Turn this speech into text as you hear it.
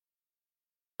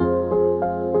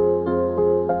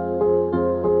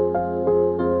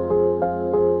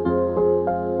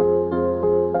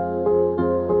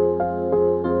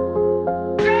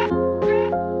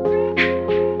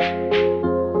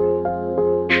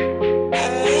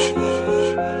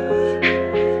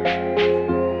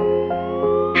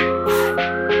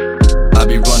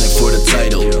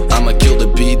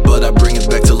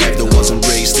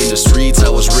the streets, I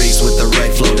was raised with the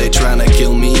right flow. They tryna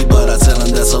kill me, but I tell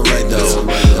them that's alright though.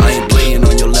 I ain't playing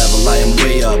on your level, I am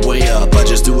way up, way up. I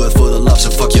just do it for the love, so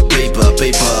fuck your paper,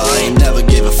 paper. I ain't never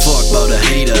gave a fuck about a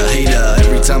hater, hater.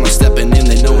 Every time I'm stepping in,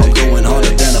 they know I'm going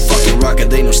harder than a fucking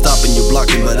rocket. They no stopping you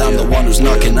blocking, but I'm the one who's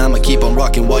knocking. I'ma keep on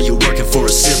rocking while you're working for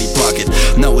a silly pocket.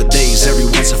 Nowadays,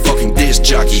 everyone's a fucking disc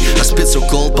jockey. I spit so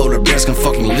cold, polar bears can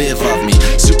fucking live off me.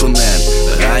 Superman,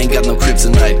 but I ain't got no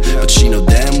kryptonite. But she know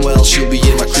damn well she'll be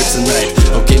in my kryptonite.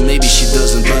 Okay, maybe she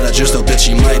doesn't, but I just hope that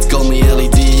she might. Call me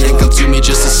LED and come to me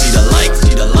just to see the light,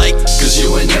 see the light. Cause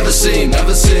you ain't never seen,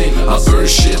 never seen. I burn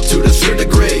shit to the third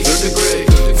degree.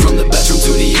 From the bedroom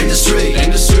to the industry.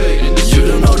 You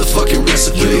don't know the fucking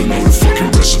recipe.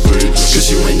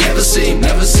 Cause you ain't never seen,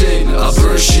 never seen. I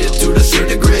burn shit to the third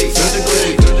degree.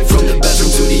 From the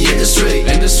bedroom to the industry.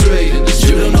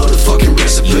 You don't know the fucking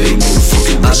recipe.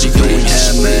 I be going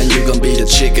ham, man, you gon' be the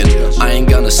chicken. I ain't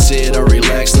gonna sit or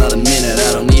relax, not a minute.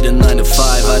 I don't need a 9 to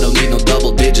 5, I don't need no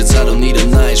double digits. I don't need a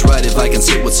nice ride if I can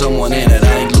sit with someone in it.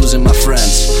 I ain't losing my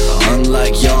friends.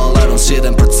 Unlike y'all, I don't sit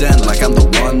and pretend like I'm the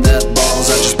one that balls.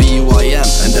 I just be who I am,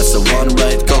 and that's the one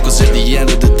right call. Cause at the end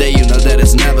of the day, you know that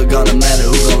it's never gonna matter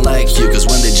who gon' like you. Cause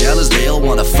when they jealous, they all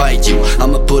wanna fight you.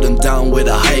 I'ma put them down with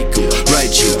a haiku.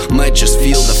 Right, you might just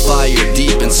feel the fire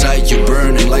deep inside you,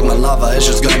 burning like my lava. It's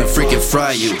just gonna freaking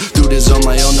fry you. Do this on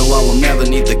my own, no, I will never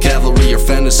need the cavalry. Your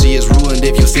fantasy is ruined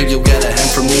if you think you'll get a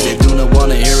hand from me. They do not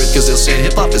wanna hear it cause they'll say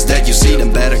hip-hop is dead. You see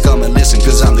them better come and listen,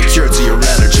 cause I'm the cure to your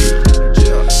allergy.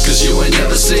 Cause you ain't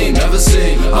never seen, never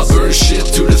seen. I burn shit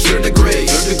to the third degree.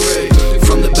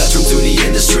 From the bedroom to the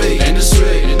industry.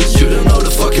 You don't know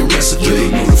the fucking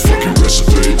recipe.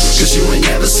 Cause you ain't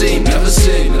never seen, never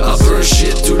seen. I burn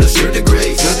shit to the third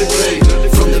degree.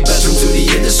 From the bedroom to the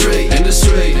industry.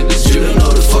 You don't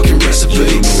know the fucking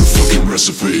recipe.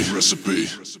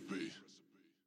 Recipe.